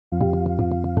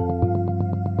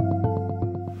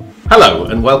Hello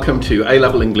and welcome to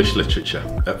A-Level English Literature.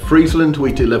 At Friesland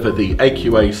we deliver the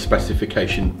AQA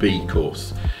Specification B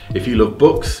course. If you love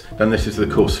books, then this is the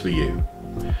course for you.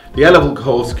 The A-Level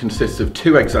course consists of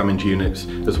 2 examined units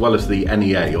as well as the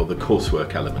NEA or the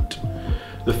coursework element.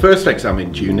 The first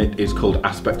examined unit is called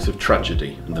Aspects of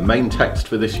Tragedy, and the main text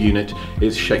for this unit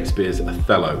is Shakespeare's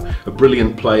Othello, a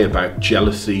brilliant play about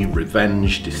jealousy,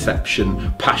 revenge,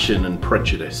 deception, passion and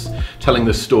prejudice, telling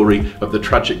the story of the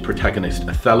tragic protagonist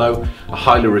Othello, a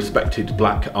highly respected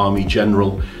black army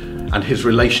general, and his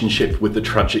relationship with the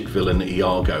tragic villain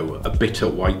Iago, a bitter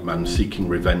white man seeking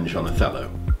revenge on Othello.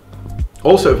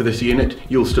 Also for this unit,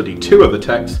 you'll study 2 other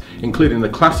texts, including the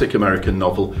classic American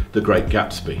novel The Great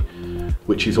Gatsby,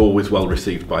 which is always well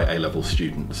received by A-level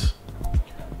students.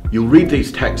 You'll read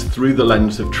these texts through the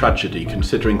lens of tragedy,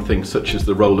 considering things such as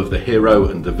the role of the hero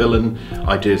and the villain,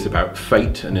 ideas about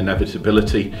fate and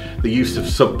inevitability, the use of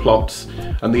subplots,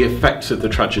 and the effects of the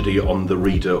tragedy on the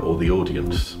reader or the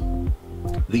audience.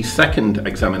 The second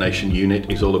examination unit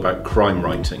is all about crime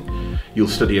writing. You'll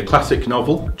study a classic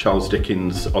novel, Charles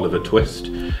Dickens' Oliver Twist,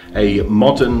 a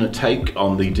modern take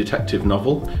on the detective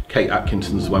novel, Kate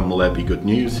Atkinson's When Will There Be Good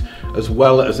News, as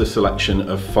well as a selection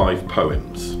of 5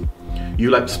 poems.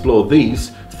 You'll explore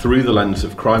these through the lens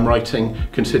of crime writing,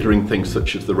 considering things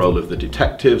such as the role of the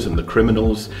detectives and the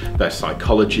criminals, their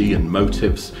psychology and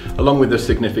motives, along with the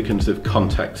significance of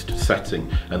context,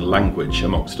 setting and language,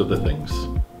 amongst other things.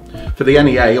 For the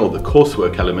NEA or the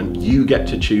coursework element, you get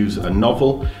to choose a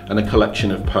novel and a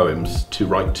collection of poems to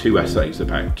write 2 essays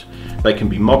about. They can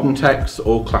be modern texts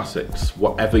or classics,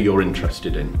 whatever you're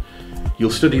interested in. You'll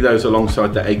study those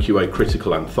alongside the AQA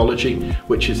Critical Anthology,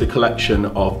 which is a collection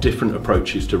of different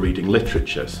approaches to reading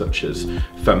literature, such as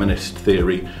feminist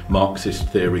theory, Marxist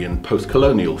theory and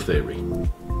post-colonial theory.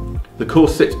 The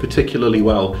course sits particularly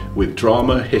well with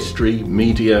drama, history,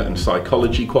 media and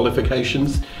psychology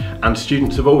qualifications, and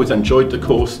students have always enjoyed the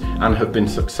course and have been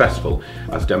successful,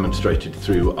 as demonstrated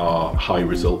through our high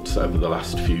results over the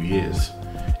last few years.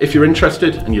 If you're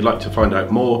interested and you'd like to find out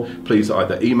more, please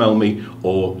either email me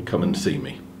or come and see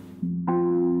me.